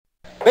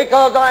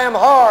Because I am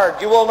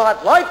hard, you will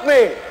not like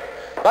me.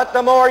 But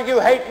the more you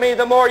hate me,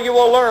 the more you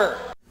will learn.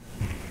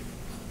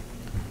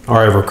 All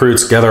right,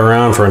 recruits, gather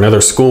around for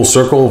another school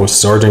circle with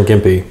Sergeant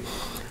Gimpy.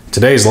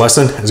 Today's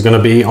lesson is going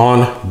to be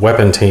on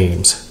weapon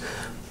teams.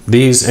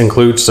 These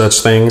include such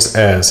things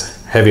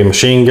as heavy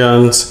machine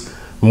guns,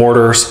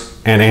 mortars,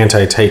 and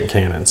anti-tank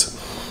cannons.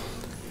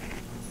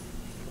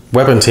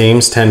 Weapon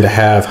teams tend to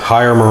have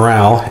higher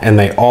morale, and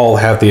they all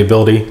have the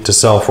ability to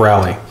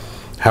self-rally.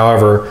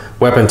 However,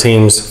 weapon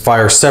teams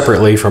fire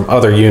separately from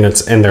other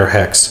units in their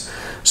hex.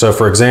 So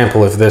for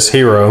example, if this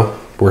hero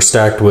were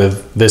stacked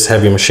with this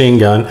heavy machine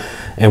gun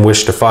and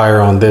wished to fire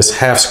on this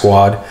half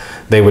squad,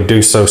 they would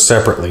do so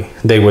separately.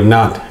 They would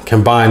not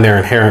combine their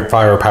inherent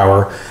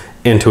firepower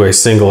into a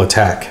single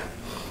attack.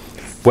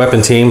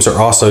 Weapon teams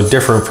are also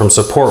different from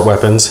support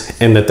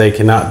weapons in that they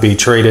cannot be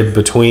traded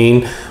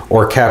between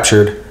or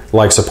captured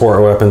like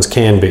support weapons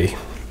can be.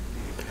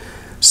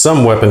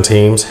 Some weapon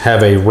teams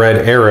have a red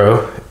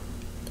arrow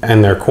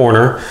in their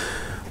corner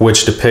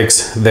which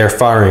depicts their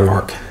firing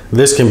arc.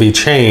 This can be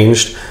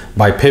changed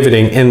by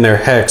pivoting in their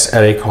hex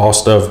at a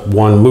cost of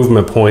 1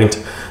 movement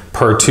point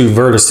per 2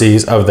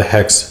 vertices of the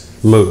hex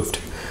moved.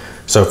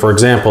 So for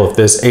example, if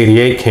this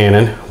 88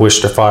 cannon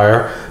wished to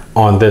fire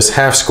on this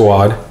half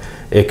squad,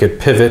 it could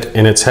pivot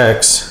in its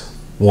hex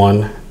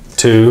 1,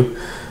 2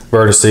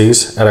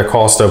 vertices at a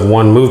cost of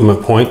 1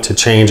 movement point to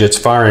change its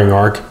firing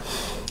arc.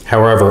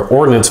 However,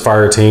 ordnance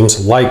fire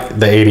teams like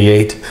the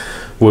 88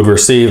 would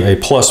receive a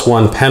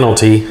 +1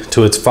 penalty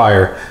to its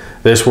fire.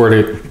 This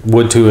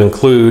would to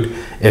include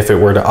if it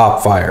were to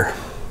op fire.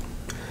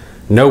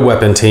 No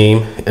weapon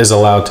team is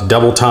allowed to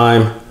double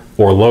time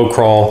or low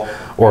crawl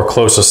or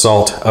close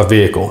assault a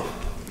vehicle.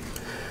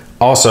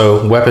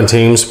 Also, weapon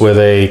teams with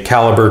a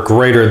caliber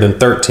greater than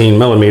 13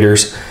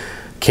 millimeters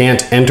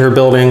can't enter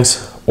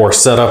buildings or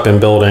set up in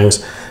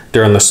buildings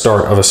during the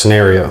start of a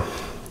scenario.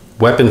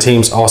 Weapon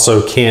teams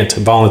also can't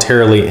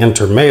voluntarily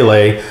enter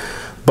melee,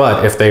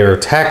 but if they are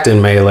attacked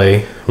in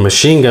melee,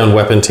 machine gun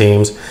weapon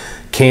teams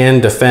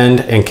can defend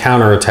and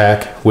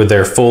counterattack with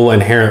their full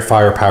inherent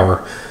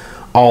firepower.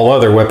 All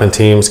other weapon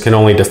teams can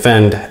only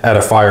defend at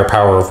a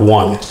firepower of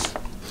 1.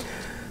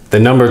 The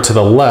number to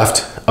the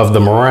left of the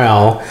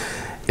morale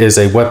is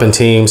a weapon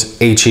team's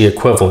HE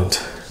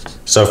equivalent.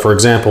 So for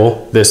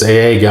example, this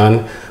AA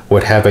gun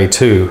would have a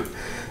 2.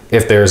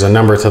 If there's a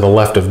number to the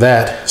left of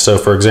that, so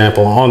for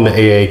example on the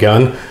AA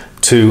gun,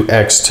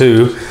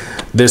 2x2,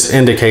 this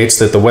indicates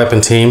that the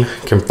weapon team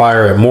can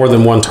fire at more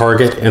than one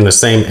target in the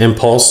same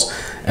impulse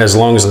as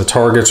long as the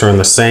targets are in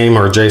the same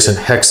or adjacent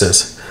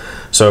hexes.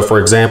 So for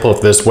example,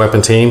 if this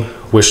weapon team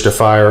wished to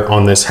fire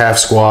on this half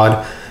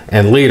squad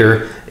and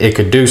leader, it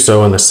could do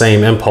so in the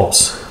same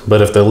impulse.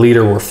 But if the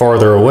leader were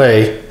farther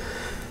away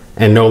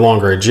and no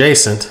longer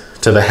adjacent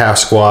to the half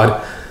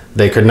squad,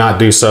 they could not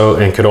do so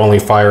and could only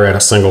fire at a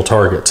single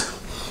target.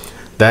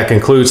 That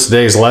concludes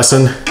today's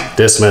lesson.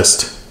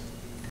 Dismissed.